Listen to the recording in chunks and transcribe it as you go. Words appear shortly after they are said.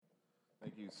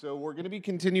you. So we're going to be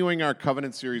continuing our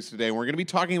covenant series today, and we're going to be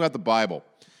talking about the Bible.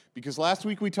 Because last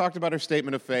week we talked about our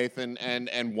statement of faith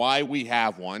and why we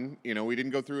have one. You know, we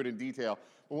didn't go through it in detail.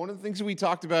 But one of the things that we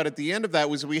talked about at the end of that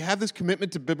was we have this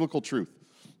commitment to biblical truth.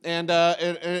 And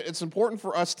it's important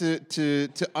for us to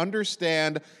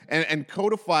understand and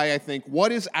codify, I think,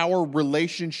 what is our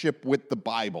relationship with the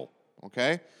Bible,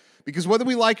 okay? Because whether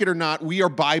we like it or not, we are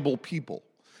Bible people.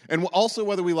 And also,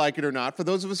 whether we like it or not, for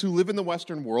those of us who live in the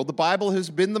Western world, the Bible has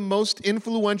been the most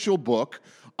influential book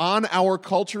on our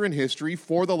culture and history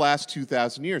for the last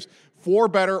 2,000 years, for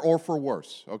better or for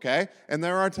worse, okay? And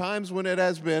there are times when it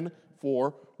has been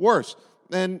for worse.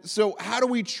 And so how do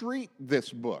we treat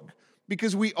this book?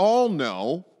 Because we all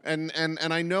know, and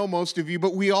I know most of you,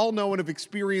 but we all know and have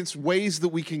experienced ways that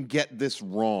we can get this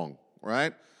wrong,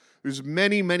 right? There's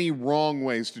many, many wrong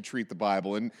ways to treat the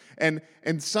Bible. And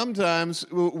sometimes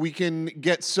we can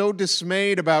get so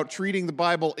dismayed about treating the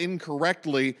Bible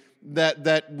incorrectly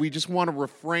that we just want to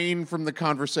refrain from the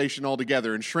conversation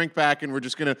altogether and shrink back, and we're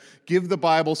just going to give the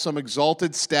Bible some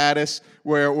exalted status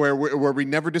where we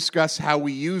never discuss how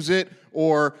we use it,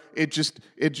 or it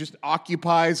just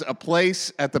occupies a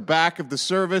place at the back of the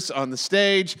service on the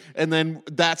stage, and then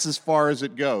that's as far as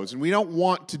it goes. And we don't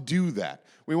want to do that.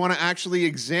 We want to actually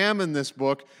examine this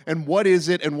book and what is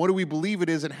it and what do we believe it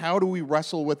is and how do we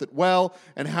wrestle with it well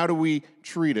and how do we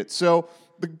treat it. So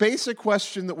the basic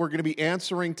question that we're going to be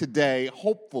answering today,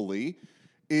 hopefully,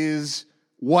 is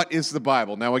what is the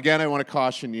Bible? Now, again, I want to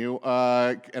caution you,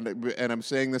 and I'm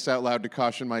saying this out loud to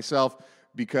caution myself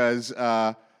because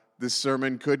this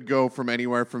sermon could go from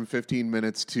anywhere from 15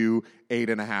 minutes to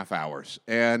 8.5 hours.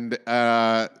 And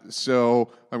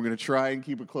so I'm going to try and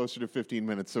keep it closer to 15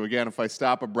 minutes. So again, if I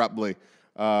stop abruptly,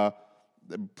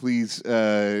 please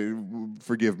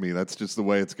forgive me. That's just the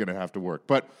way it's going to have to work.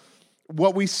 But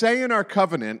what we say in our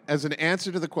covenant as an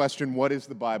answer to the question, what is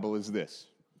the Bible, is this.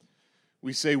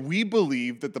 We say we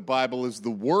believe that the Bible is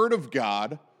the Word of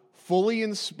God, fully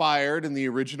inspired in the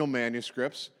original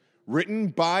manuscripts, written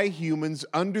by humans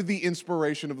under the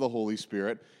inspiration of the Holy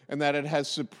Spirit, and that it has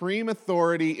supreme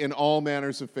authority in all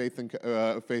manners of faith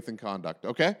and conduct,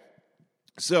 okay?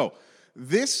 So,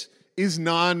 this is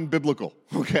non-biblical,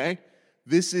 okay?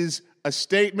 This is a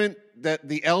statement that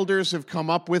the elders have come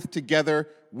up with together.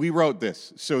 We wrote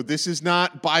this. So this is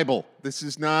not Bible. This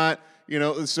is not,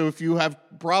 so if you have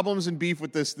problems and beef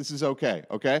with this, this is okay,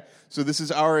 okay? So this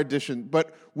is our addition.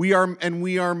 But we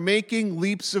are making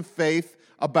leaps of faith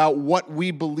about what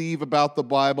we believe about the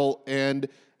Bible and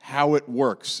how it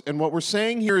works. And what we're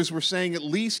saying here is we're saying at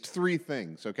least three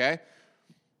things, okay?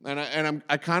 And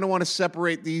I kind of want to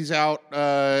separate these out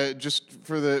just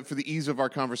for the ease of our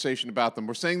conversation about them.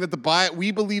 We're saying that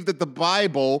we believe that the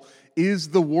Bible is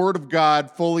the Word of God,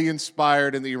 fully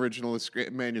inspired in the original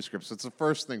manuscripts. That's the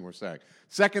first thing we're saying.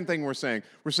 Second thing we're saying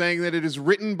that it is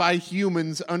written by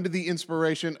humans under the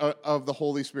inspiration of the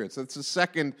Holy Spirit. So that's the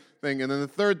second thing. And then the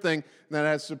third thing, that it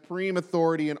has supreme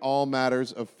authority in all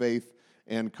matters of faith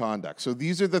and conduct. So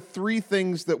these are the three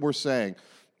things that we're saying.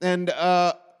 And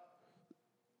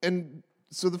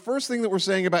so the first thing that we're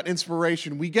saying about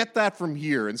inspiration, we get that from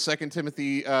here in 2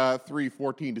 Timothy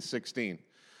 3:14-16.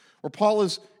 Where Paul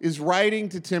is writing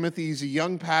to Timothy. He's a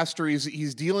young pastor.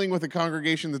 He's dealing with a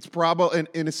congregation that's probably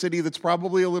in a city that's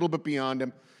probably a little bit beyond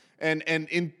him.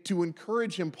 And to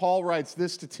encourage him, Paul writes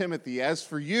this to Timothy: as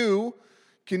for you,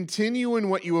 continue in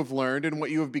what you have learned and what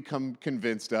you have become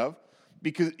convinced of,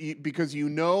 because you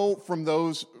know from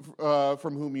those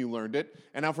from whom you learned it,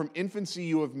 and now from infancy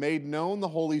you have made known the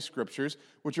Holy Scriptures,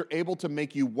 which are able to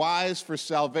make you wise for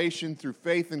salvation through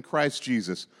faith in Christ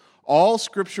Jesus. All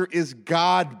Scripture is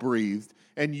God-breathed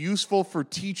and useful for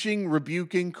teaching,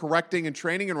 rebuking, correcting, and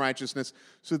training in righteousness,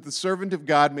 so that the servant of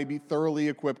God may be thoroughly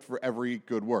equipped for every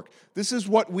good work. This is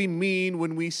what we mean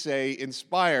when we say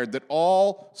inspired, that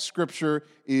all Scripture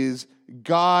is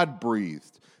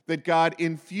God-breathed, that God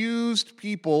infused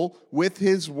people with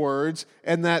His words,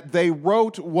 and that they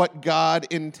wrote what God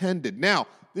intended. Now,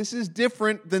 this is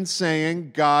different than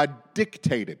saying God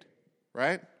dictated,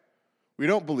 right? We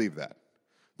don't believe that.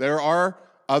 There are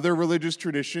other religious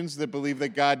traditions that believe that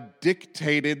God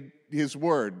dictated His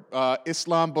word.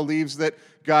 Islam believes that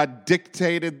God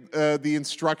dictated the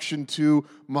instruction to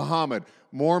Muhammad.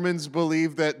 Mormons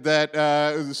believe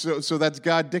so that's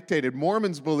God dictated.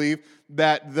 Mormons believe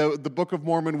that the Book of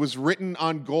Mormon was written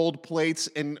on gold plates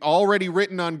and already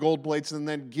written on gold plates and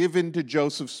then given to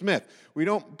Joseph Smith. We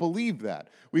don't believe that.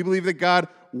 We believe that God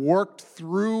worked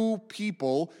through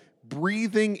people,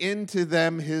 breathing into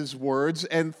them His words,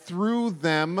 and through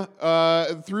them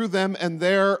and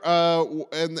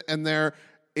their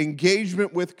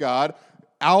engagement with God,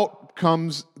 out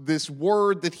comes this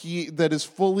word that is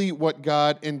fully what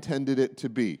God intended it to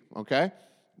be, okay?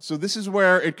 So this is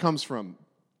where it comes from.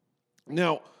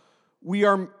 Now, we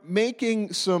are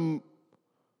making some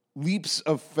leaps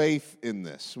of faith in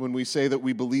this when we say that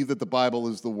we believe that the Bible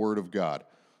is the Word of God.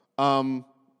 And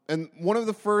one of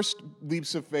the first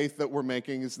leaps of faith that we're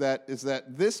making is that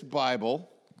this Bible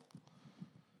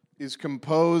is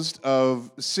composed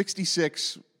of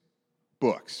 66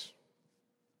 books,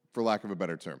 for lack of a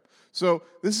better term. So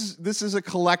this is a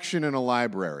collection in a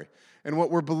library. And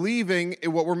what we're believing,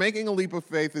 what we're making a leap of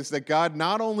faith is that God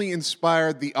not only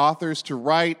inspired the authors to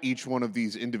write each one of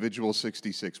these individual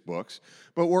 66 books,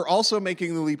 but we're also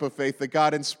making the leap of faith that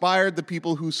God inspired the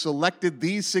people who selected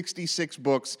these 66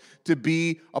 books to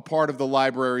be a part of the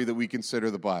library that we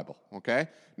consider the Bible, okay?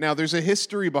 Now, there's a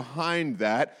history behind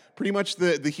that. Pretty much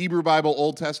the Hebrew Bible,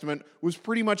 Old Testament, was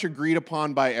pretty much agreed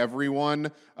upon by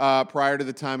everyone prior to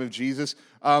the time of Jesus.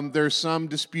 There's some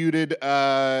disputed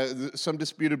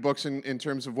books in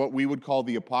terms of what we would call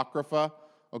the Apocrypha,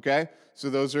 okay? So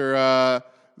those are...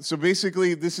 So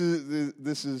basically, this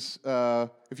is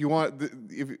if you want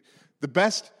the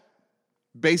best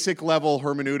basic level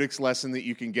hermeneutics lesson that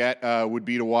you can get would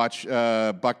be to watch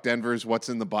Buck Denver's "What's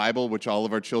in the Bible," which all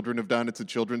of our children have done. It's a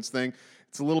children's thing.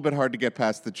 It's a little bit hard to get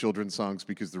past the children's songs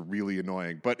because they're really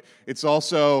annoying, but it's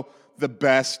also the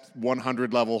best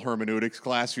 100 level hermeneutics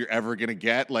class you're ever going to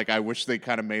get. Like, I wish they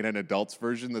kind of made an adults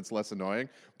version that's less annoying,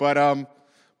 but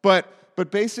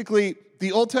basically,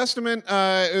 the Old Testament,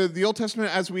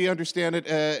 as we understand it,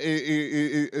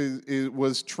 it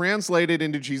was translated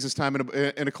into Jesus' time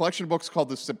in a collection of books called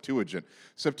the Septuagint.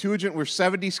 Septuagint were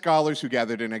 70 scholars who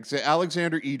gathered in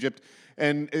Alexander, Egypt,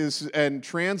 and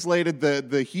translated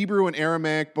the Hebrew and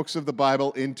Aramaic books of the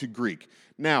Bible into Greek.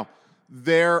 Now,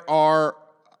 there are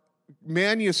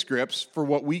manuscripts for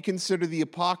what we consider the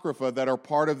Apocrypha that are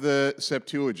part of the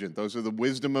Septuagint. Those are the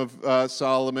Wisdom of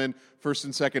Solomon, 1st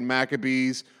and 2nd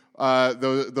Maccabees,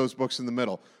 those books in the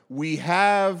middle. We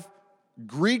have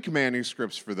Greek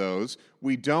manuscripts for those.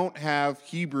 We don't have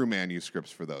Hebrew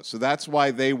manuscripts for those. So that's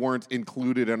why they weren't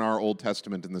included in our Old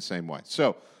Testament in the same way.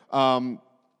 So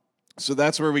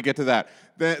that's where we get to that.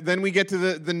 Then we get to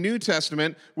the New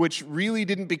Testament, which really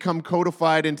didn't become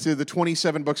codified into the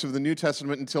 27 books of the New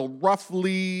Testament until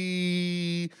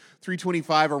roughly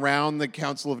 325, around the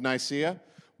Council of Nicaea.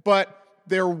 But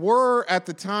there were, at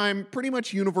the time, pretty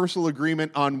much universal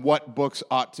agreement on what books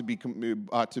ought to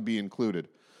be included.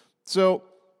 So,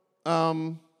 whoops,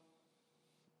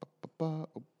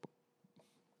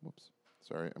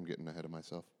 sorry, I'm getting ahead of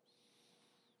myself.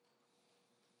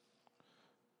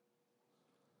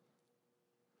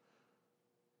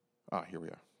 Here we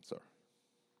are. Sorry.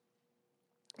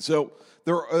 So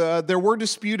there were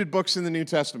disputed books in the New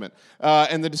Testament,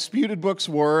 and the disputed books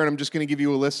were, and I'm just going to give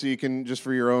you a list so you can, just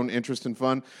for your own interest and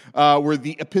fun, were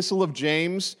the Epistle of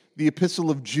James, the Epistle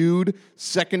of Jude,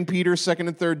 2 Peter, 2nd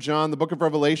and 3rd John, the Book of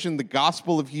Revelation, the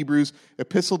Gospel of Hebrews,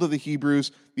 Epistle to the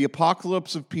Hebrews, the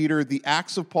Apocalypse of Peter, the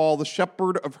Acts of Paul, the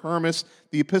Shepherd of Hermas,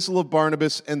 the Epistle of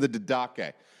Barnabas, and the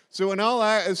Didache. So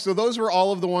those were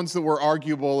all of the ones that were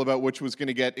arguable about which was going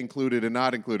to get included and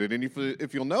not included. And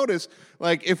if you'll notice,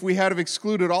 like, if we had have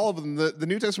excluded all of them, the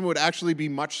New Testament would actually be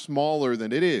much smaller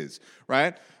than it is,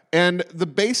 right? And the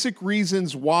basic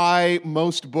reasons why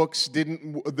most books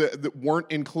weren't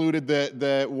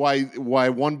included, why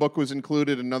one book was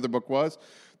included, another book was.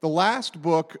 The last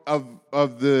book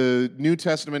of the New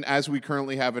Testament, as we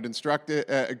currently have it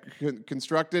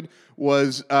constructed,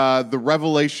 was the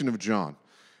Revelation of John.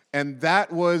 And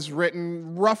that was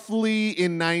written roughly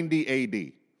in 90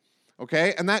 AD,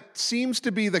 okay? And that seems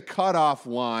to be the cutoff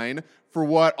line for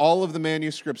what all of the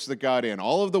manuscripts that got in.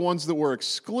 All of the ones that were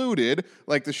excluded,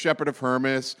 like the Shepherd of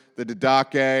Hermas, the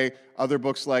Didache, other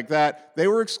books like that, they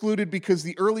were excluded because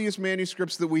the earliest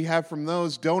manuscripts that we have from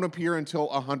those don't appear until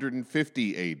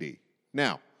 150 AD.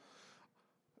 Now,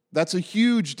 that's a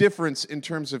huge difference in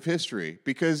terms of history,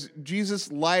 because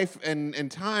Jesus' life and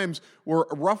times were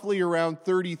roughly around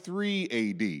 33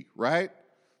 AD, right?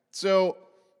 So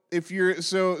if you're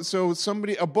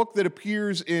a book that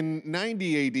appears in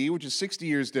 90 AD, which is 60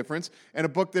 years difference, and a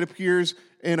book that appears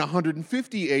in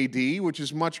 150 AD, which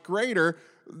is much greater,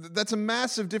 that's a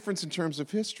massive difference in terms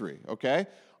of history, okay?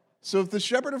 So if the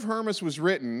Shepherd of Hermas was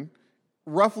written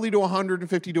roughly to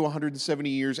 150 to 170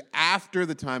 years after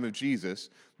the time of Jesus,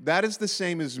 that is the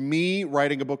same as me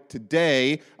writing a book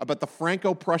today about the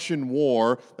Franco-Prussian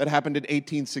War that happened in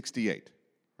 1868,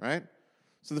 right?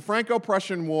 So the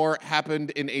Franco-Prussian War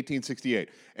happened in 1868.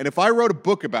 And if I wrote a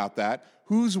book about that,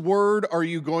 whose word are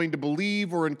you going to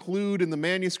believe or include in the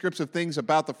manuscripts of things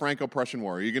about the Franco-Prussian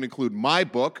War? Are you going to include my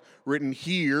book, written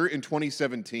here in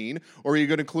 2017, or are you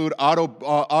going to include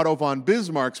Otto von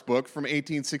Bismarck's book from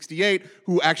 1868,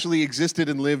 who actually existed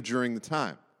and lived during the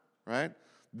time, right?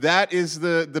 That is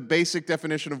the basic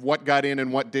definition of what got in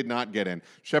and what did not get in.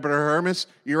 Shepherd or Hermas,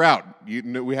 you're out.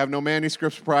 We have no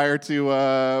manuscripts prior to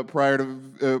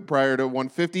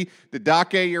 150. The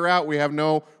Didache, you're out. We have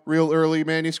no real early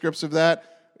manuscripts of that.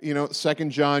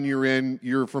 Second John, you're in.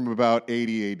 You're from about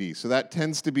 80 AD. So that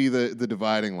tends to be the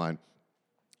dividing line.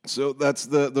 So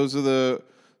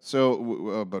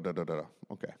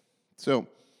okay.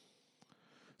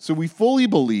 So we fully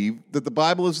believe that the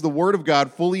Bible is the Word of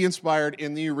God fully inspired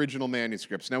in the original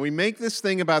manuscripts. Now, we make this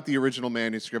thing about the original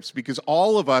manuscripts because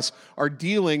all of us are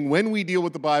dealing, when we deal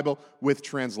with the Bible, with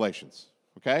translations,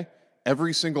 okay?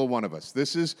 Every single one of us.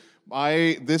 This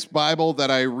Bible that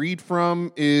I read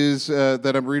from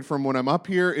when I'm up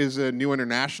here is a New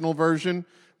International Version.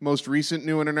 Most recent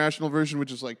New International Version,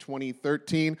 which is like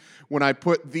 2013. When I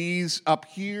put these up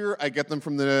here, I get them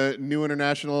from the New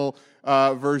International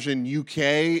Version UK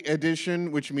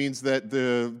edition, which means that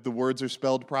the words are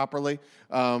spelled properly,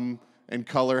 and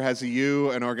color has a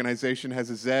U, and organization has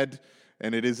a Z,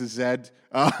 and it is a Z.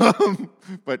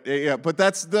 But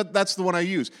that's the one I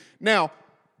use. Now,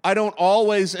 I don't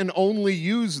always and only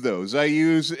use those. I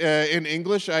use in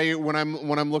English. When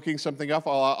I'm looking something up,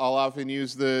 I'll often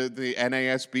use the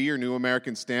NASB or New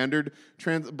American Standard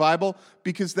Bible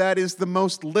because that is the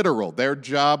most literal. Their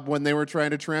job when they were trying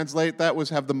to translate that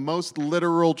was have the most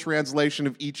literal translation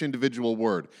of each individual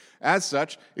word. As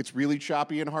such, it's really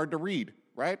choppy and hard to read,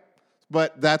 right?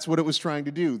 But that's what it was trying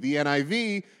to do. The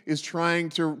NIV is trying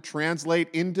to translate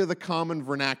into the common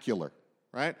vernacular,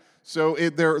 right? So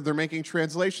they're making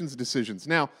translations decisions.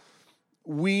 Now,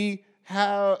 we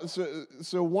have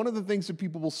so one of the things that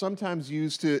people will sometimes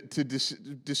use to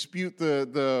dispute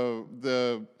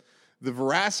the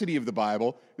veracity of the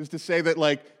Bible is to say that,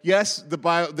 like, yes, the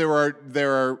Bible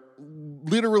there are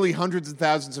literally hundreds and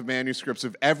thousands of manuscripts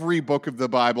of every book of the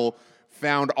Bible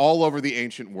found all over the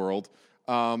ancient world.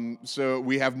 So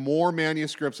we have more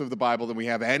manuscripts of the Bible than we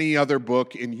have any other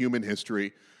book in human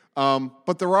history.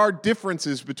 But there are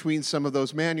differences between some of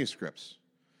those manuscripts.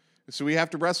 So we have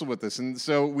to wrestle with this. And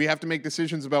so we have to make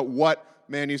decisions about what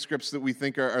manuscripts that we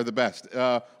think are the best.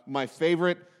 My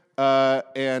favorite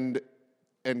and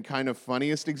kind of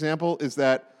funniest example is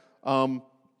that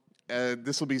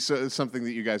this will be something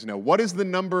that you guys know. What is the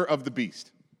number of the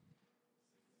beast?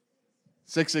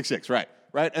 666, right?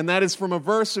 And that is from a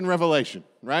verse in Revelation,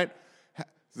 right?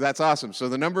 That's awesome. So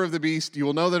the number of the beast, you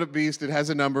will know that a beast, it has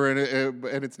a number and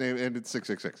its name, and it's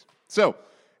 666. So,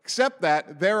 except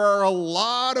that there are a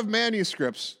lot of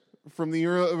manuscripts from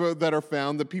the that are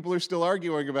found that people are still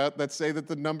arguing about that say that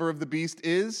the number of the beast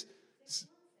is,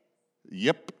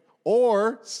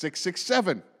 or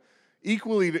 667.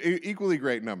 Equally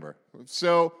great number.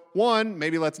 So, one,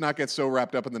 maybe let's not get so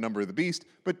wrapped up in the number of the beast,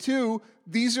 but two,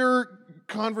 these are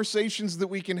conversations that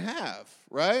we can have,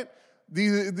 right?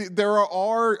 There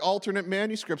are alternate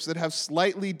manuscripts that have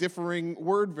slightly differing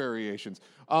word variations.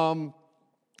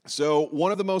 So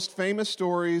one of the most famous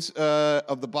stories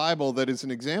of the Bible that is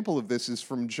an example of this is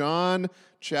from John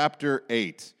chapter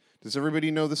 8. Does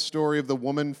everybody know the story of the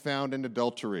woman found in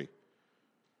adultery?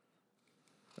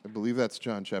 I believe that's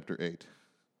John chapter 8.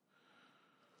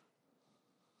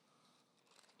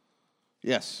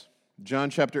 Yes, John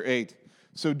chapter 8.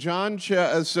 So John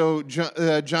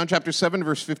chapter 7,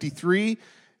 verse 53,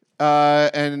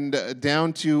 and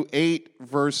down to 8,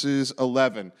 verses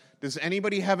 11. Does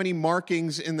anybody have any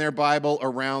markings in their Bible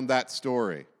around that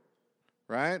story?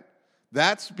 Right?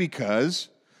 That's because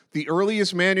the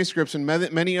earliest manuscripts and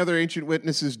many other ancient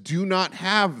witnesses do not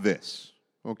have this.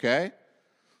 Okay?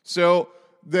 So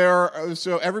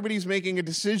everybody's making a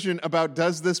decision about,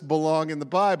 does this belong in the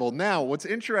Bible? Now, what's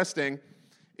interesting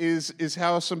is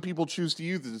how some people choose to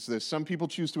use this. Some people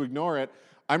choose to ignore it.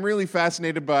 I'm really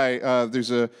fascinated by,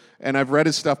 and I've read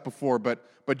his stuff before, but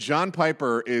John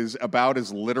Piper is about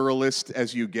as literalist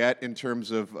as you get in terms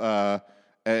of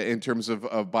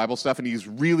Bible stuff, and he's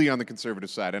really on the conservative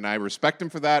side, and I respect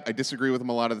him for that. I disagree with him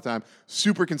a lot of the time.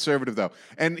 Super conservative, though.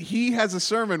 And he has a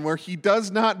sermon where he does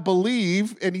not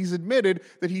believe, and he's admitted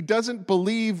that he doesn't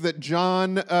believe that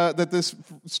that this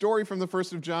story from the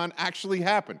first of John actually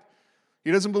happened. He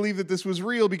doesn't believe that this was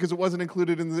real because it wasn't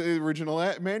included in the original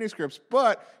manuscripts,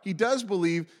 but he does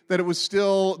believe that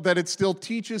it still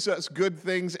teaches us good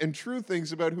things and true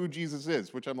things about who Jesus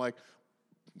is, which I'm like,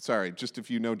 sorry, just if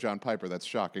you know John Piper, that's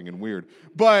shocking and weird.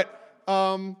 But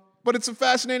But it's a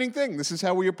fascinating thing. This is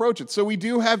how we approach it. So we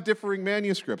do have differing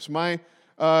manuscripts. So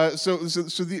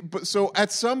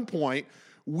at some point,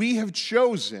 we have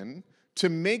chosen to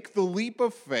make the leap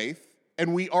of faith,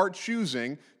 and we are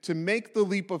choosing to make the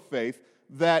leap of faith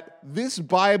that this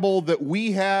Bible that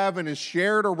we have and is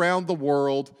shared around the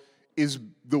world is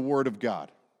the Word of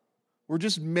God. We're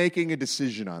just making a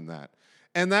decision on that.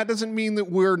 And that doesn't mean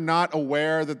that we're not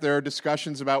aware that there are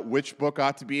discussions about which book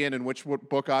ought to be in and which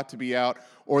book ought to be out,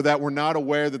 or that we're not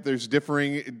aware that there's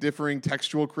differing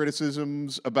textual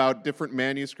criticisms about different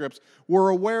manuscripts. We're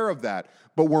aware of that.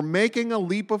 But we're making a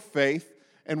leap of faith,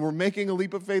 and we're making a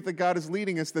leap of faith that God is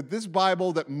leading us, that this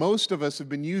Bible that most of us have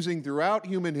been using throughout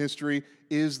human history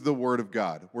is the Word of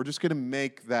God. We're just going to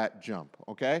make that jump,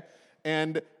 okay?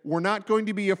 And we're not going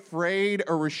to be afraid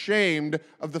or ashamed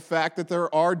of the fact that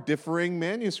there are differing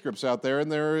manuscripts out there,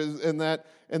 and that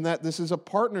this is a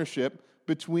partnership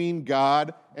between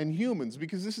God and humans,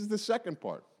 because this is the second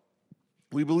part.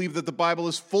 We believe that the Bible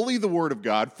is fully the Word of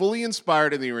God, fully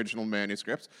inspired in the original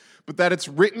manuscripts, but that it's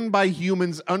written by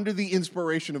humans under the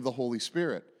inspiration of the Holy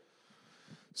Spirit.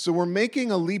 So we're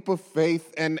making a leap of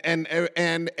faith and an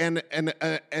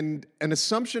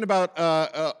assumption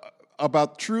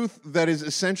about truth that is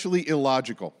essentially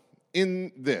illogical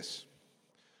in this.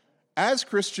 As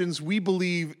Christians, we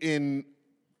believe in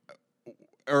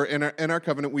our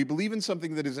covenant, we believe in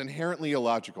something that is inherently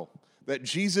illogical, that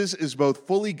Jesus is both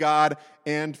fully God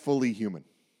and fully human,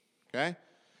 okay?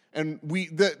 And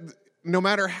no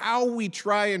matter how we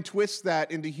try and twist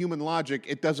that into human logic,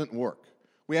 it doesn't work.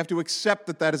 We have to accept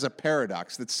that that is a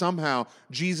paradox, that somehow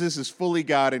Jesus is fully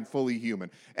God and fully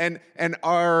human. And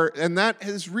that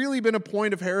has really been a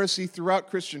point of heresy throughout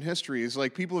Christian history, is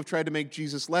like people have tried to make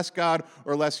Jesus less God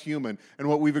or less human. And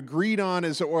what we've agreed on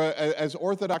as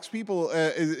Orthodox people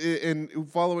in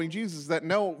following Jesus is that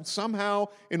no, somehow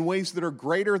in ways that are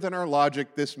greater than our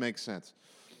logic, this makes sense.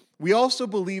 We also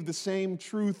believe the same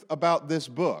truth about this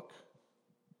book.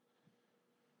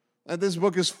 That this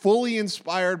book is fully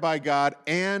inspired by God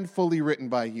and fully written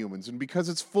by humans. And because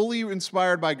it's fully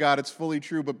inspired by God, it's fully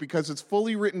true. But because it's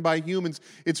fully written by humans,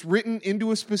 it's written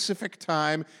into a specific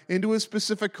time, into a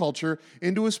specific culture,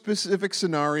 into a specific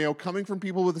scenario, coming from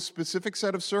people with a specific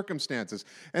set of circumstances.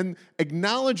 And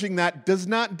acknowledging that does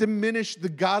not diminish the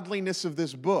godliness of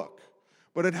this book,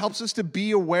 but it helps us to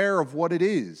be aware of what it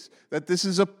is, that this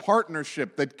is a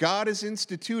partnership, that God has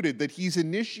instituted, that He's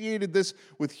initiated this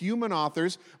with human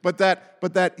authors, but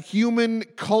that human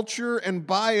culture and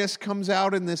bias comes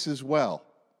out in this as well.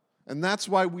 And that's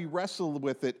why we wrestle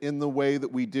with it in the way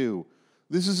that we do.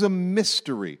 This is a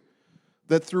mystery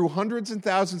that through hundreds and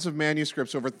thousands of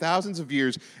manuscripts over thousands of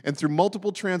years and through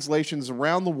multiple translations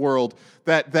around the world,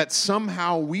 that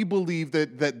somehow we believe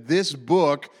that this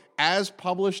book, as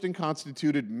published and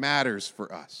constituted, matters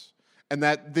for us. And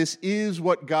that this is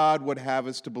what God would have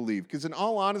us to believe. Because in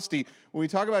all honesty, when we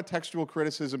talk about textual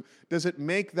criticism, does it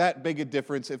make that big a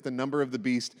difference if the number of the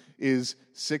beast is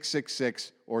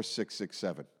 666 or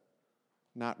 667?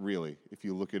 Not really, if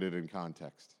you look at it in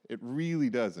context. It really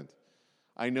doesn't.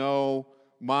 I know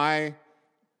I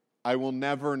will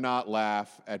never not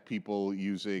laugh at people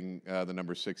using the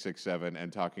number 667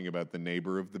 and talking about the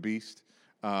neighbor of the beast.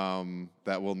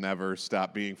 That will never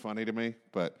stop being funny to me.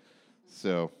 But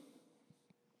so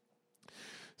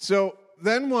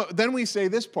then we say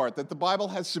this part, that the Bible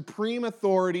has supreme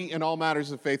authority in all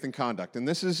matters of faith and conduct, and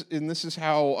this is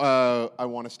how I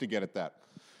want us to get at that.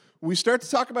 When we start to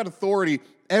talk about authority,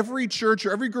 every church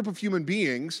or every group of human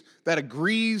beings that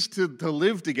agrees to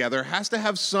live together has to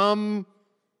have some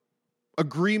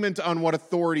agreement on what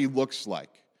authority looks like.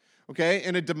 Okay,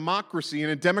 in a democracy,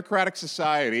 in a democratic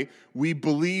society, we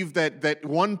believe that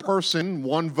one person,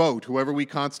 one vote, whoever we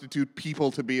constitute people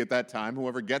to be at that time,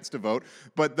 whoever gets to vote,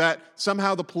 but that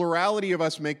somehow the plurality of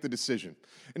us make the decision.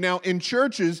 Now, in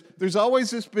churches, there's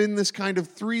always been this kind of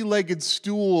three-legged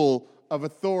stool of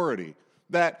authority,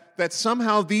 that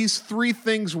somehow these three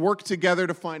things work together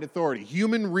to find authority: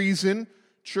 human reason,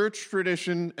 church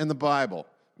tradition, and the Bible.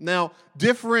 Now,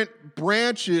 different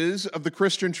branches of the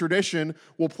Christian tradition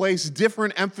will place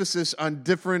different emphasis on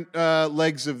different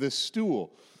legs of this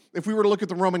stool. If we were to look at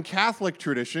the Roman Catholic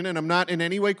tradition, and I'm not in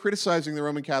any way criticizing the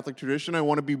Roman Catholic tradition, I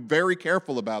want to be very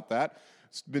careful about that.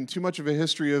 It's been too much of a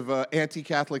history of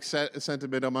anti-Catholic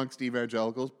sentiment amongst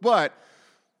evangelicals, but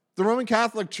the Roman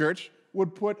Catholic Church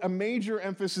would put a major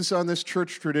emphasis on this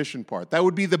church tradition part. That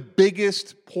would be the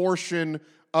biggest portion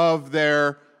of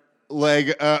their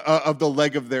leg of the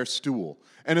leg of their stool.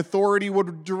 And authority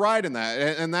would deride in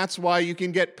that. And that's why you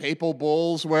can get papal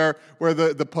bulls where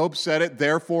the Pope said it,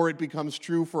 therefore it becomes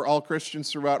true for all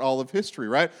Christians throughout all of history,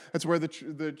 right? That's where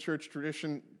the church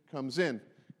tradition comes in.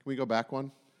 Can we go back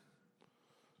one?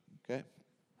 Okay.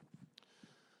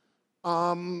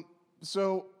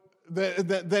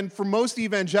 Then for most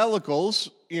evangelicals,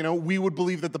 we would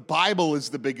believe that the Bible is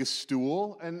the biggest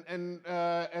stool, and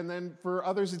then for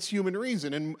others it's human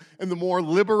reason, and the more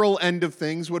liberal end of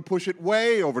things would push it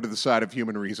way over to the side of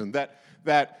human reason.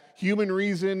 That human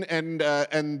reason, and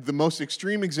the most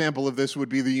extreme example of this would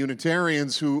be the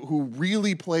Unitarians, who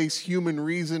really place human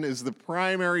reason as the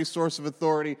primary source of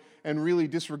authority and really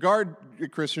disregard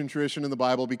Christian tradition in the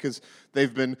Bible because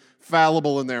they've been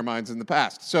fallible in their minds in the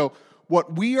past. So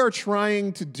what we are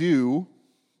trying to do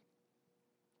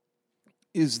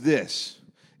is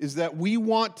that we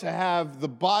want to have the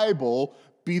Bible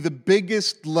be the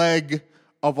biggest leg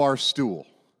of our stool.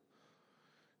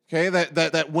 Okay,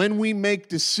 that when we make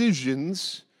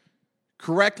decisions,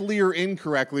 correctly or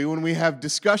incorrectly, when we have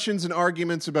discussions and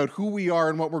arguments about who we are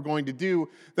and what we're going to do,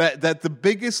 that the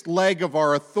biggest leg of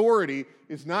our authority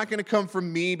is not going to come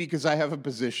from me because I have a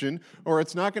position, or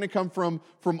it's not going to come from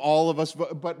all of us,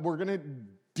 but we're going to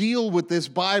deal with this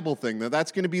Bible thing.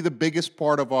 That's going to be the biggest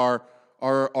part of our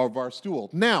stool.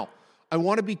 Now, I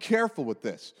want to be careful with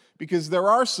this, because there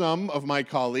are some of my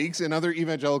colleagues and other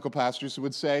evangelical pastors who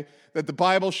would say that the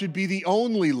Bible should be the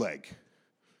only leg,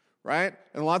 right?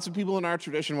 And lots of people in our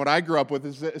tradition, what I grew up with,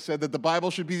 is said that the Bible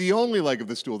should be the only leg of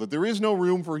the stool, that there is no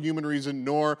room for human reason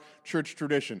nor church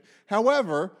tradition.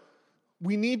 However,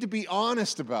 we need to be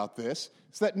honest about this,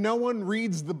 is that no one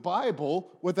reads the Bible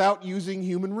without using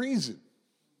human reason.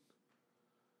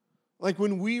 Like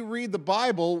when we read the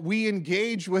Bible, we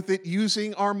engage with it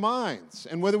using our minds.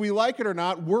 And whether we like it or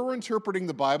not, we're interpreting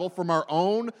the Bible from our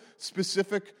own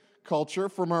specific culture,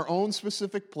 from our own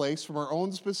specific place, from our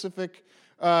own specific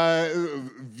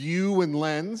view and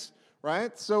lens,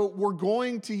 right? So we're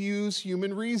going to use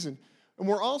human reason. And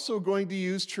we're also going to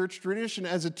use church tradition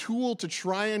as a tool to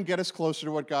try and get us closer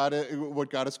to what God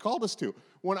has called us to.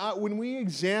 When we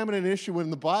examine an issue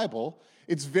in the Bible,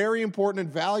 it's very important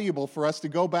and valuable for us to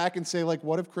go back and say, like,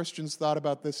 what have Christians thought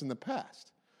about this in the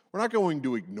past? We're not going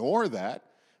to ignore that,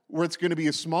 where it's going to be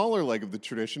a smaller leg of the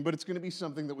tradition, but it's going to be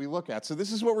something that we look at. So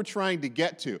this is what we're trying to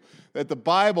get to, that the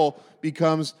Bible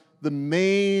becomes the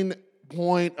main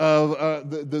point of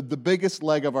the biggest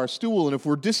leg of our stool. And if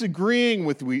we're disagreeing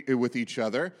with each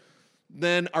other,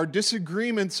 then our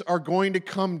disagreements are going to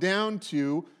come down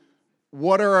to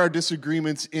what are our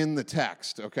disagreements in the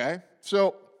text, okay?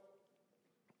 So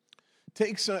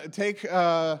take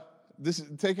a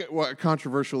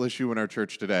controversial issue in our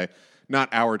church today, not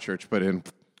our church, but in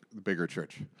the bigger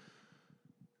church.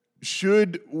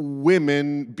 Should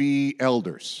women be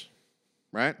elders,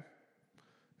 right?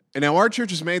 And now our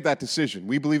church has made that decision.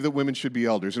 We believe that women should be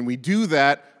elders, and we do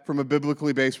that from a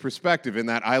biblically based perspective, in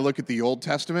that I look at the Old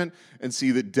Testament and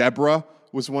see that Deborah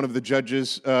was one of the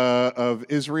judges of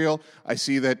Israel. I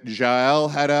see that Jael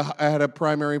had a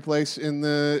primary place in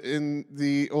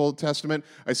the Old Testament.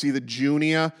 I see that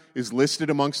Junia is listed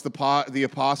amongst the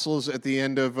apostles at the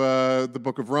end of the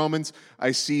book of Romans.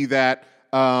 I see that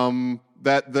when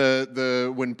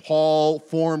Paul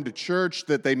formed a church,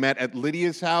 that they met at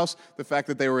Lydia's house. The fact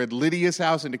that they were at Lydia's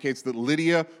house indicates that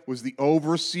Lydia was the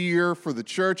overseer for the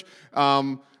church.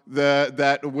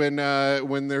 That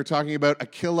when they're talking about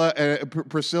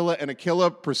Priscilla and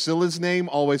Aquila, Priscilla's name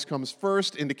always comes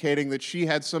first, indicating that she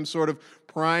had some sort of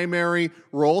primary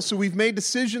role. So we've made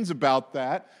decisions about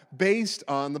that based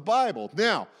on the Bible.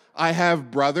 Now, I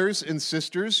have brothers and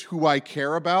sisters who I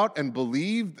care about and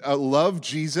believe love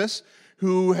Jesus,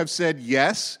 who have said,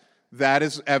 yes, that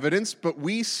is evidence, but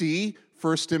we see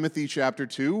 1 Timothy chapter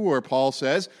 2, where Paul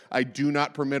says, I do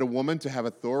not permit a woman to have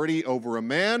authority over a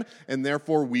man, and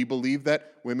therefore we believe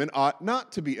that women ought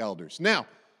not to be elders. Now,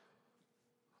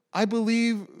 I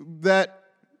believe that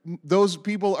those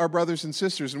people are brothers and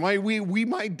sisters, and why we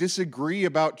might disagree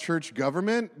about church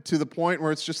government to the point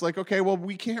where it's just like, okay, well,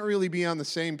 we can't really be on the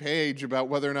same page about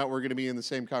whether or not we're going to be in the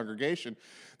same congregation.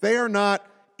 They are not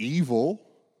evil,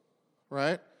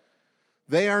 right?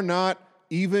 They are not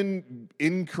even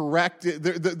incorrect.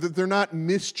 They're not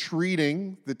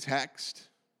mistreating the text,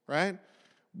 right?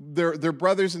 They're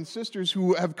brothers and sisters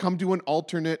who have come to an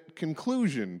alternate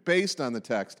conclusion based on the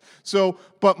text. So,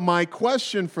 but my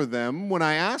question for them when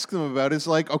I ask them about it is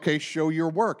like, okay, show your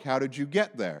work. How did you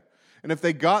get there? And if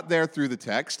they got there through the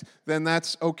text, then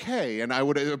that's okay. And I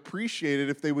would appreciate it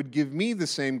if they would give me the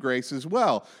same grace as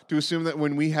well, to assume that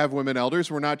when we have women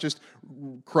elders, we're not just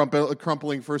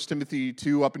crumpling 1 Timothy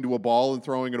 2 up into a ball and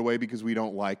throwing it away because we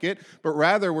don't like it, but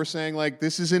rather we're saying, like,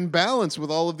 this is in balance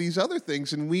with all of these other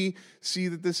things, and we see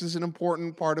that this is an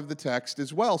important part of the text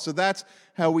as well. So that's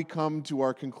how we come to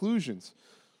our conclusions.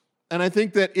 And I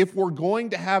think that if we're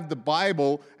going to have the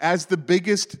Bible as the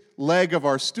biggest leg of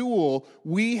our stool,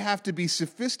 we have to be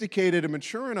sophisticated and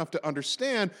mature enough to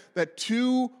understand that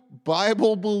two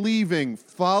Bible-believing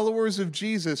followers of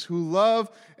Jesus who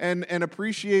love and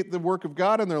appreciate the work of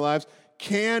God in their lives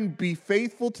can be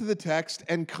faithful to the text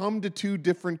and come to two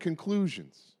different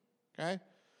conclusions. Okay?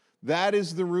 That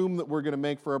is the room that we're going to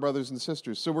make for our brothers and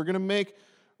sisters. So we're going to make...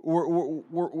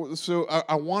 So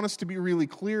I want us to be really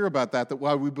clear about that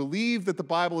while we believe that the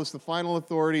Bible is the final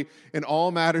authority in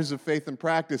all matters of faith and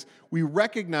practice, we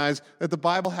recognize that the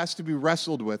Bible has to be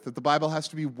wrestled with, that the Bible has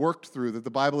to be worked through, that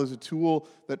the Bible is a tool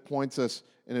that points us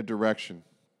in a direction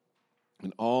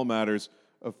in all matters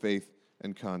of faith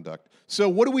and conduct. So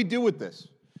what do we do with this?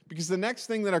 Because the next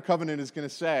thing that our covenant is going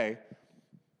to say,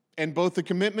 and both the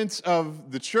commitments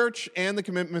of the church and the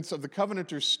commitments of the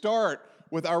covenanters start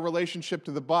with our relationship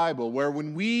to the Bible, where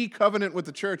when we covenant with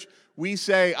the church, we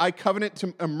say, I covenant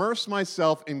to immerse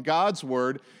myself in God's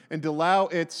word and to allow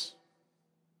it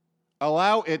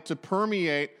to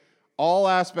permeate all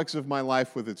aspects of my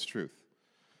life with its truth.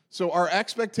 So our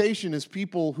expectation as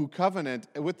people who covenant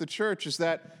with the church is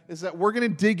that we're going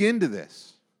to dig into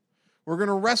this. We're going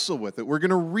to wrestle with it. We're going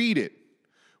to read it.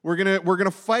 We're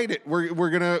gonna fight it.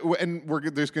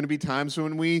 There's gonna be times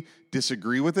when we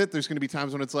disagree with it. There's gonna be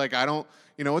times when it's like,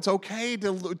 it's okay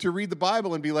to read the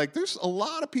Bible and be like, there's a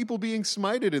lot of people being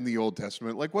smited in the Old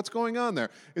Testament. Like, what's going on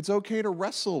there? It's okay to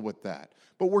wrestle with that.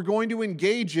 But we're going to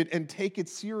engage it and take it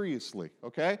seriously,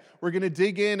 okay? We're gonna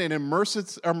dig in and immerse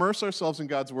ourselves in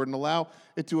God's word and allow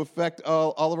it to affect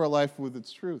all of our life with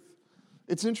its truth.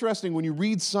 It's interesting when you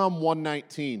read Psalm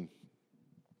 119,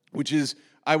 which is,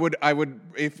 I would,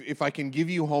 if I can give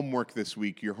you homework this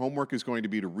week, your homework is going to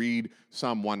be to read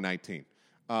Psalm 119.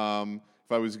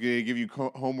 If I was going to give you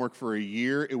homework for a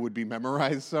year, it would be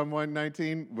memorize Psalm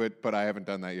 119, but I haven't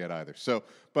done that yet either. So,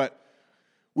 but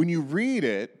when you read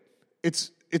it,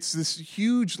 it's this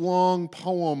huge, long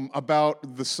poem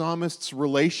about the psalmist's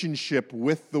relationship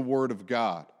with the Word of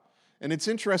God. And it's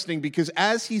interesting because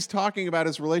as he's talking about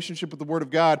his relationship with the Word of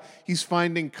God, he's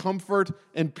finding comfort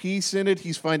and peace in it.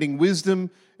 He's finding wisdom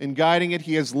in guiding it.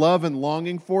 He has love and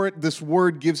longing for it. This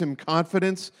Word gives him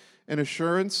confidence and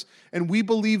assurance. And we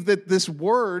believe that this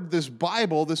Word, this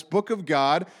Bible, this book of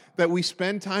God that we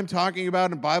spend time talking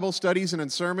about in Bible studies and in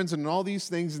sermons and in all these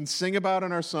things and sing about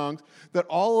in our songs, this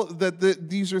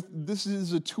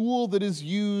is a tool that is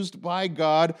used by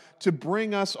God to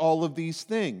bring us all of these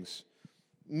things.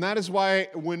 And that is why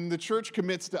when the church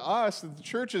commits to us, that the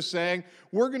church is saying,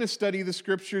 we're going to study the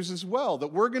Scriptures as well, that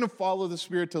we're going to follow the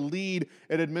Spirit to lead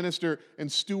and administer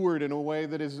and steward in a way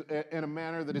that is, in a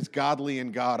manner that is godly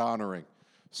and God-honoring.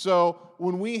 So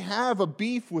when we have a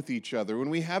beef with each other, when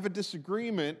we have a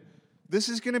disagreement, this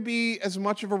is going to be as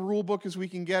much of a rule book as we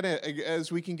can get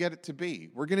it to be.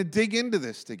 We're going to dig into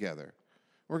this together.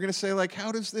 We're going to say, like,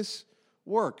 how does this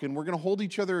work? And we're going to hold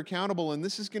each other accountable, and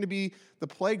this is going to be the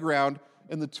playground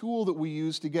and the tool that we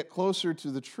use to get closer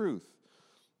to the truth.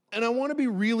 And I want to be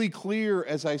really clear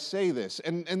as I say this,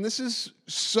 and this is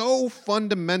so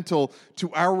fundamental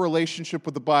to our relationship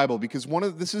with the Bible, because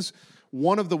this is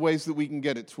one of the ways that we can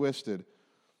get it twisted.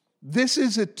 This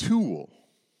is a tool.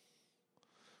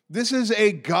 This is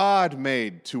a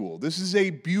God-made tool. This is a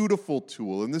beautiful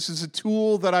tool, and this is a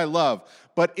tool that I love,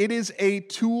 but it is a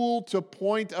tool to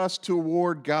point us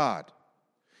toward God.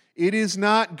 It is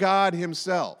not God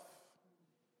himself.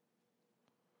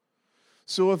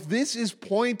 So if this is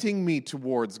pointing me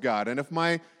towards God, and if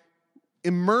my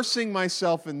immersing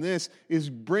myself in this is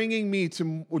bringing me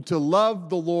to love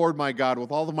the Lord my God with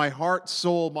all of my heart,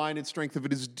 soul, mind, and strength, if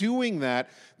it is doing that,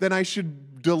 then I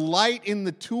should delight in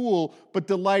the tool, but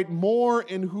delight more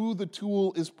in who the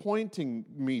tool is pointing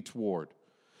me toward.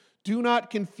 Do not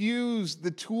confuse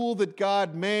the tool that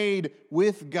God made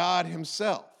with God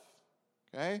himself,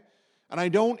 okay? And I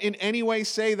don't in any way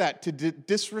say that to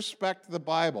disrespect the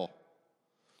Bible.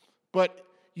 But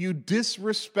you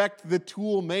disrespect the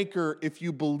tool maker if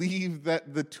you believe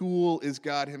that the tool is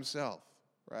God himself,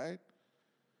 right?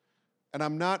 And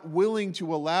I'm not willing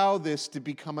to allow this to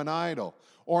become an idol.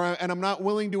 And I'm not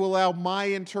willing to allow my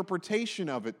interpretation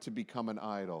of it to become an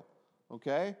idol,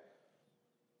 okay?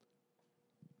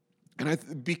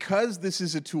 And because this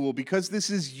is a tool, because this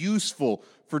is useful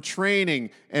for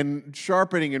training and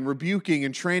sharpening and rebuking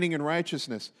and training in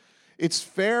righteousness, it's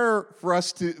fair for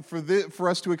us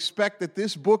to expect that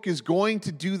this book is going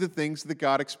to do the things that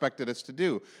God expected us to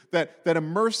do. That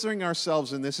immersing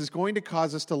ourselves in this is going to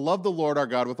cause us to love the Lord our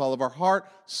God with all of our heart,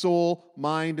 soul,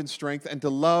 mind, and strength, and to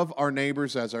love our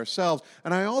neighbors as ourselves.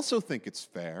 And I also think it's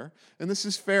fair, and this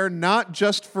is fair not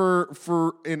just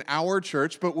for in our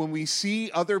church, but when we see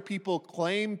other people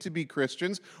claim to be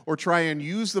Christians or try and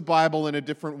use the Bible in a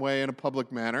different way in a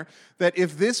public manner, that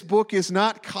if this book is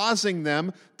not causing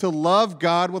them to love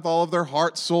God with all of their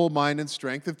heart, soul, mind, and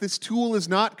strength, if this tool is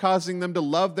not causing them to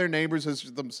love their neighbors as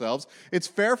themselves, it's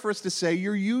fair for us to say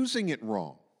you're using it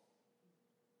wrong.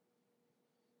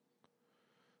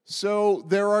 So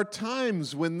there are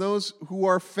times when those who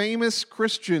are famous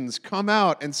Christians come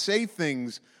out and say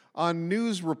things on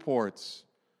news reports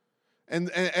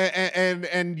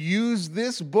and use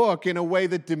this book in a way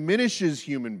that diminishes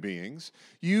human beings,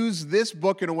 use this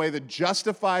book in a way that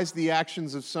justifies the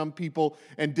actions of some people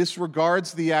and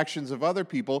disregards the actions of other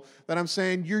people, that I'm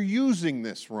saying you're using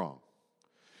this wrong.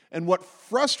 And what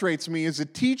frustrates me as a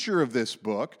teacher of this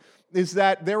book is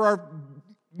that there are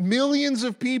millions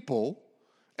of people,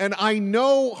 and I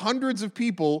know hundreds of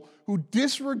people, who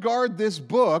disregard this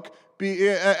book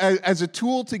as a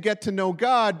tool to get to know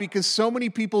God because so many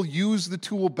people use the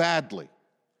tool badly.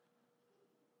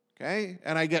 Okay?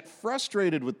 And I get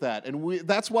frustrated with that. And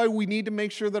that's why we need to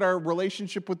make sure that our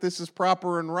relationship with this is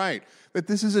proper and right. That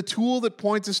this is a tool that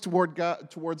points us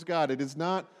towards God. It is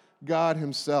not God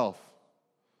himself.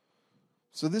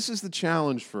 So this is the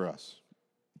challenge for us.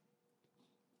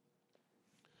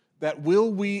 That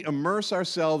will we immerse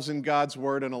ourselves in God's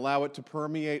word and allow it to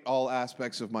permeate all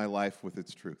aspects of my life with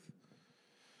its truth?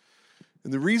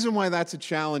 And the reason why that's a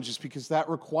challenge is because that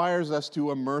requires us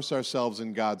to immerse ourselves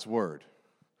in God's word.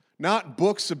 Not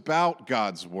books about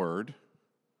God's word,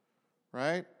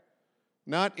 right?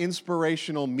 Not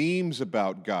inspirational memes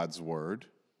about God's word,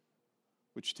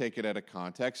 which take it out of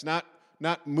context. Not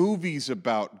movies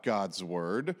about God's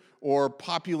word or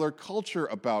popular culture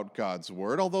about God's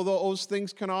word, although those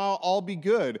things can all be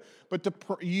good, but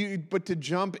to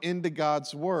jump into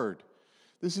God's word.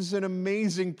 This is an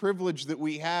amazing privilege that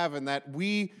we have, and that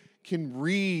we can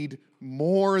read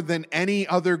more than any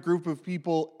other group of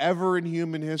people ever in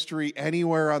human history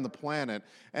anywhere on the planet.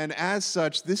 And as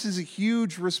such, this is a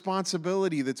huge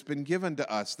responsibility that's been given to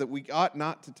us that we ought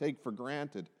not to take for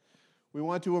granted. We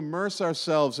want to immerse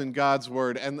ourselves in God's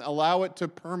word and allow it to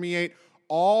permeate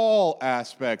all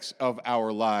aspects of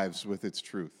our lives with its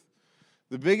truth.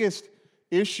 The biggest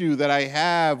issue that I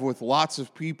have with lots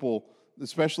of people,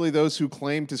 especially those who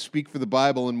claim to speak for the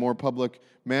Bible in more public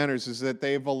manners, is that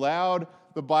they've allowed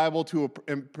the Bible to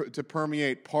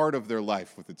permeate part of their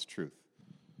life with its truth.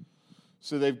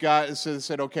 So they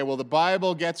said, okay, well, the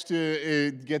Bible gets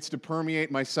to permeate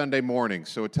my Sunday mornings.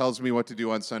 So it tells me what to do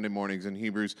on Sunday mornings. And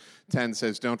Hebrews 10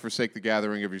 says, don't forsake the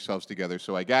gathering of yourselves together.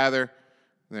 So I gather.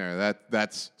 There,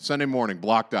 that's Sunday morning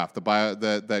blocked off.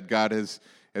 That God has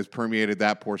permeated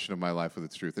that portion of my life with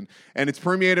its truth. And it's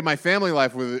permeated my family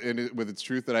life with its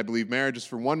truth, that I believe marriage is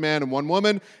for one man and one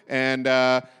woman, and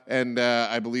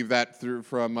I believe that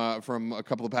from a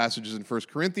couple of passages in 1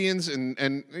 Corinthians, and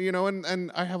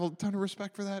I have a ton of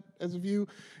respect for that as a view,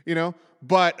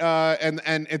 but and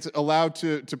it's allowed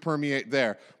to permeate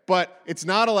there. But it's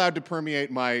not allowed to permeate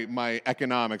my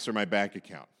economics or my bank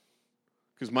account,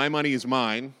 because my money is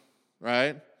mine,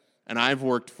 right? And I've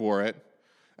worked for it.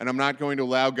 And I'm not going to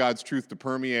allow God's truth to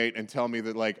permeate and tell me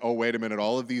that, like, oh, wait a minute,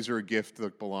 all of these are a gift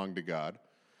that belong to God.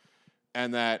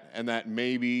 And that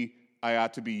maybe I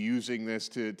ought to be using this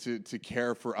to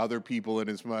care for other people in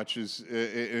as much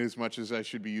as I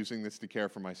should be using this to care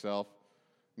for myself.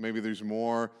 Maybe there's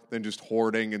more than just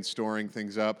hoarding and storing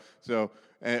things up. So,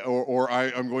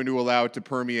 I'm going to allow it to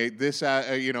permeate this.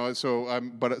 So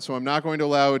I'm not going to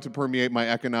allow it to permeate my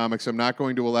economics. I'm not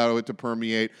going to allow it to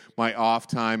permeate my off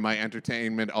time, my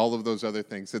entertainment, all of those other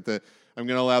things. I'm going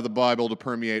to allow the Bible to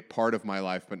permeate part of my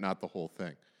life, but not the whole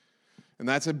thing. And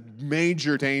that's a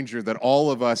major danger that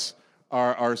all of us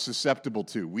are susceptible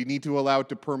to. We need to allow it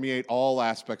to permeate all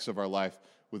aspects of our life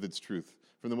with its truth.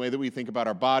 From the way that we think about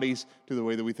our bodies, to the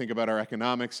way that we think about our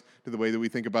economics, to the way that we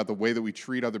think about the way that we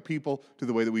treat other people, to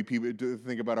the way that we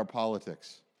think about our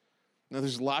politics. Now,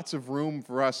 there's lots of room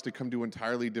for us to come to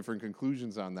entirely different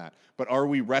conclusions on that. But are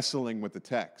we wrestling with the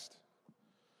text?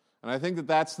 And I think that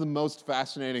that's the most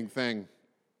fascinating thing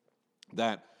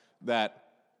that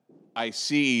I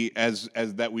see as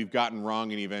that we've gotten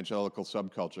wrong in evangelical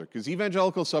subculture. Because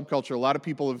evangelical subculture, a lot of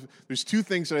people have, there's two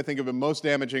things that I think have been most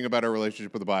damaging about our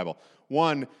relationship with the Bible.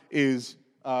 One is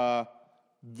the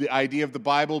idea of the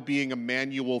Bible being a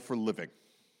manual for living.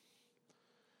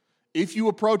 If you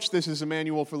approach this as a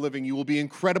manual for living, you will be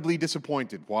incredibly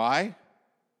disappointed. Why?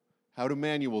 How do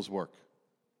manuals work?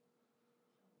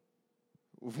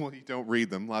 Well, you don't read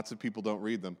them. Lots of people don't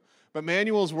read them. But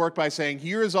manuals work by saying,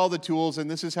 here is all the tools,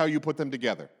 and this is how you put them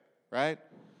together, right?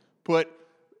 Put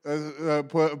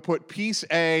piece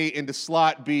A into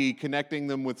slot B, connecting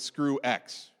them with screw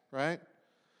X, right?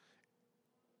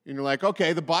 And you're like,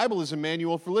 okay, the Bible is a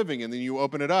manual for living. And then you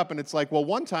open it up, and it's like, well,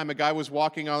 one time a guy was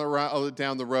walking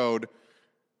down the road,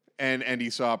 and he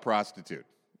saw a prostitute.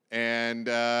 And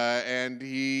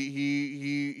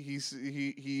he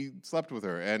slept with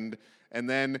her, and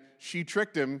then she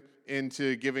tricked him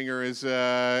into giving her a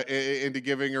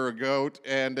goat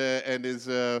and his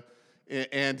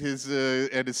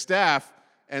staff,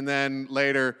 and then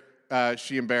later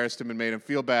she embarrassed him and made him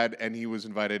feel bad, and he was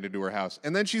invited into her house.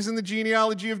 And then she's in the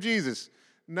genealogy of Jesus.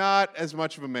 Not as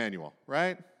much of a manual,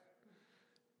 right?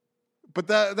 But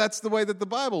that's the way that the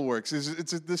Bible works.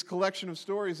 It's this collection of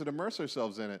stories that immerse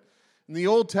ourselves in it. In the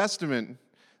Old Testament,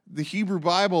 the Hebrew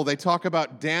Bible, they talk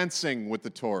about dancing with the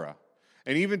Torah.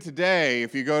 And even today,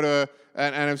 if you go to,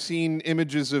 and I've seen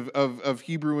images of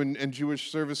Hebrew and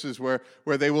Jewish services where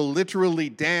they will literally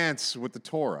dance with the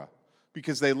Torah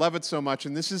because they love it so much.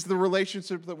 And this is the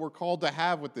relationship that we're called to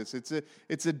have with this.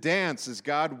 It's a dance as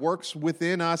God works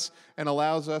within us and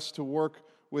allows us to work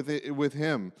with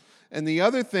Him. And the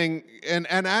other thing, and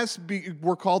as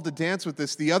we're called to dance with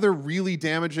this, the other really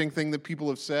damaging thing that people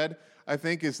have said, I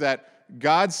think, is that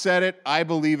God said it, I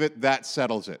believe it, that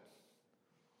settles it.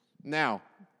 Now,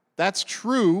 that's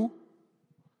true,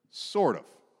 sort of.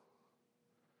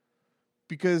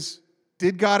 Because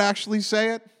did God actually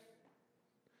say it?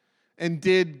 And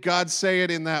did God say it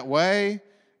in that way?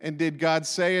 And did God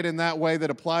say it in that way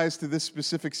that applies to this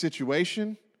specific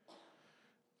situation?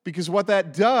 Because what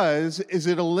that does is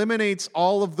it eliminates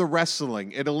all of the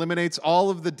wrestling. It eliminates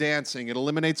all of the dancing. It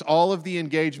eliminates all of the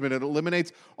engagement. It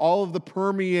eliminates all of the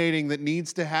permeating that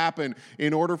needs to happen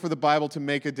in order for the Bible to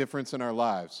make a difference in our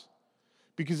lives.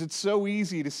 Because it's so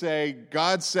easy to say,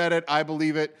 God said it, I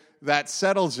believe it, that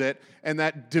settles it, and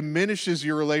that diminishes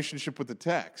your relationship with the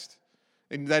text.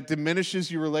 And that diminishes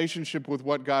your relationship with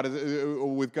what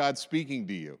with God speaking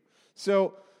to you.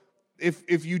 So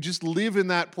if you just live in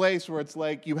that place where it's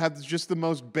like you have just the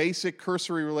most basic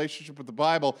cursory relationship with the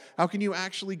Bible, how can you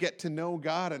actually get to know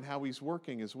God and how He's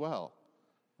working as well,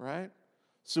 right?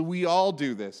 So we all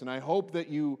do this, and I hope that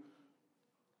you.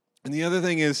 And the other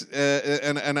thing is,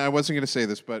 and I wasn't going to say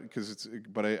this,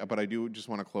 but I do just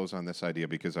want to close on this idea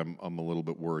because I'm a little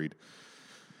bit worried,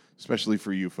 especially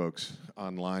for you folks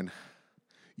online.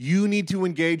 You need to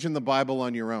engage in the Bible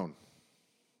on your own.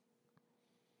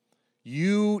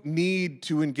 You need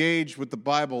to engage with the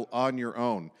Bible on your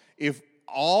own. If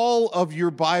all of your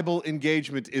Bible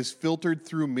engagement is filtered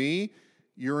through me,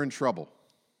 you're in trouble.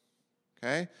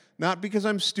 Okay? Not because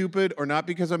I'm stupid or not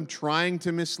because I'm trying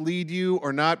to mislead you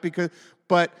or not because,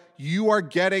 but you are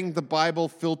getting the Bible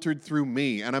filtered through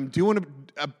me. And I'm doing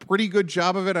a pretty good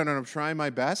job of it and I'm trying my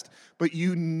best, but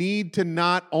you need to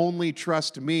not only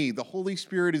trust me. The Holy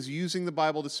Spirit is using the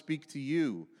Bible to speak to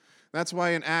you. That's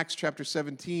why in Acts chapter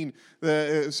 17,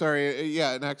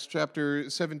 in Acts chapter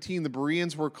 17, the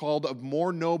Bereans were called of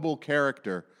more noble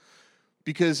character.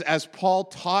 Because as Paul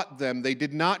taught them, they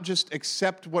did not just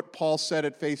accept what Paul said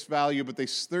at face value, but they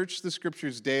searched the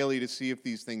Scriptures daily to see if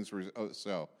these things were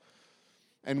so.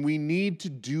 And we need to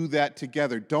do that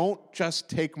together. Don't just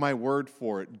take my word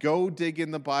for it. Go dig in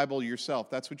the Bible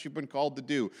yourself. That's what you've been called to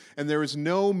do. And there is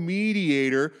no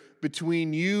mediator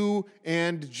between you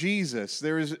and Jesus.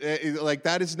 There is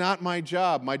that is not my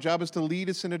job. My job is to lead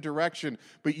us in a direction,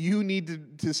 but you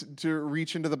need to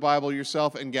reach into the Bible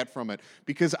yourself and get from it.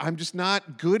 Because I'm just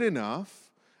not good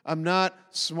enough. I'm not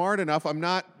smart enough. I'm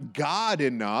not God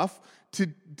enough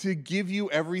to give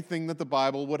you everything that the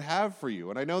Bible would have for you.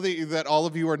 And I know that all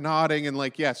of you are nodding and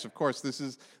like, yes, of course, this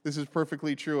is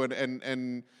perfectly true,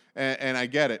 and I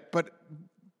get it. But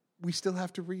we still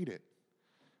have to read it.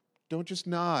 Don't just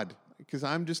nod, because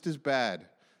I'm just as bad.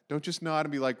 Don't just nod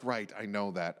and be like, right, I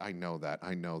know that.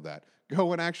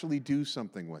 Go and actually do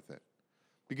something with it.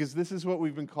 Because this is what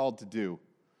we've been called to do.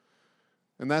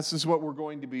 And this is what we're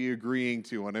going to be agreeing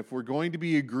to. And if we're going to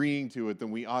be agreeing to it, then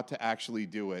we ought to actually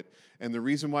do it. And the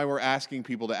reason why we're asking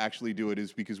people to actually do it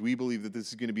is because we believe that this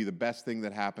is going to be the best thing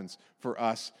that happens for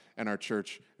us and our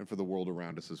church and for the world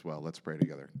around us as well. Let's pray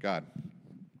together. God,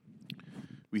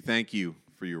 we thank you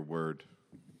for your word.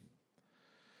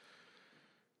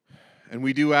 And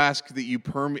we do ask that you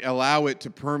allow it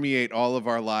to permeate all of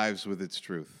our lives with its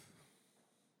truth.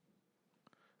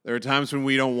 There are times when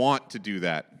we don't want to do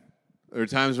that. There are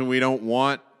times when we don't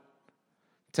want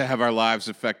to have our lives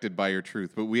affected by your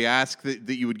truth. But we ask that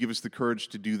you would give us the courage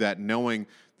to do that, knowing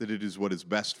that it is what is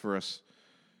best for us,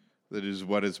 that it is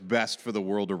what is best for the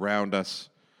world around us,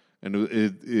 and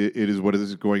it is what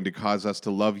is going to cause us to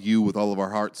love you with all of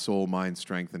our heart, soul, mind,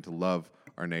 strength, and to love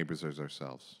our neighbors as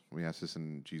ourselves. We ask this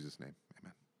in Jesus' name.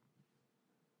 Amen.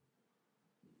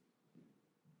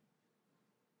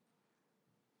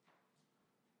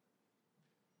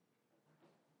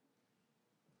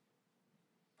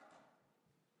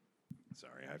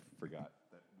 Sorry, I forgot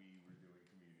that we were doing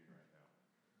communion right now.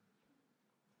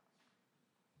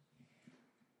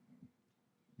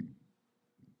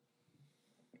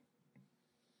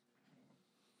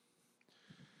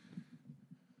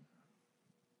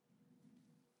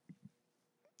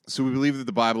 So we believe that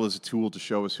the Bible is a tool to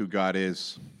show us who God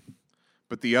is.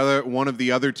 But one of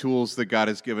the other tools that God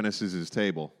has given us is his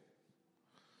table.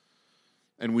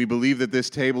 And we believe that this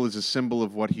table is a symbol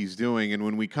of what he's doing. And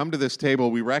when we come to this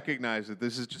table, we recognize that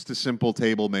this is just a simple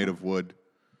table made of wood.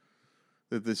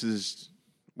 That this is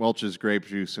Welch's grape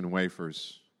juice and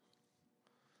wafers.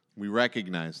 We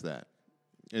recognize that.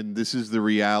 And this is the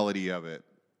reality of it.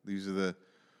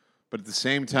 But at the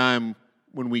same time,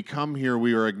 when we come here,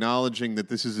 we are acknowledging that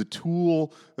this is a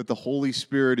tool that the Holy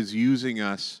Spirit is using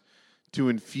us to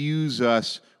infuse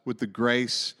us with the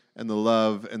grace and the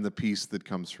love and the peace that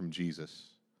comes from Jesus.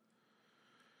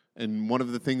 And one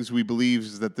of the things we believe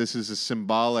is that this is a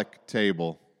symbolic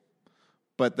table,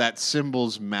 but that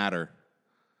symbols matter.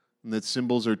 And that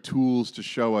symbols are tools to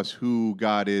show us who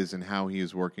God is and how he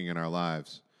is working in our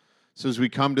lives. So as we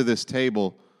come to this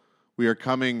table, we are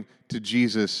coming to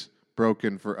Jesus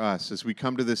broken for us. As we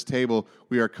come to this table,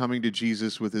 we are coming to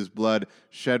Jesus with his blood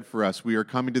shed for us. We are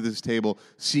coming to this table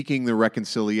seeking the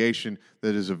reconciliation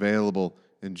that is available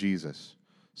in Jesus.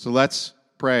 So let's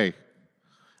pray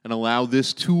and allow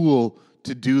this tool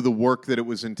to do the work that it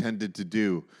was intended to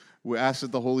do. We ask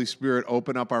that the Holy Spirit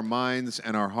open up our minds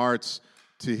and our hearts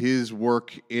to his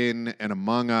work in and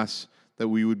among us, that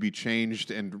we would be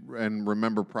changed and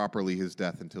remember properly his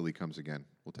death until he comes again.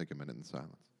 We'll take a minute in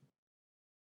silence.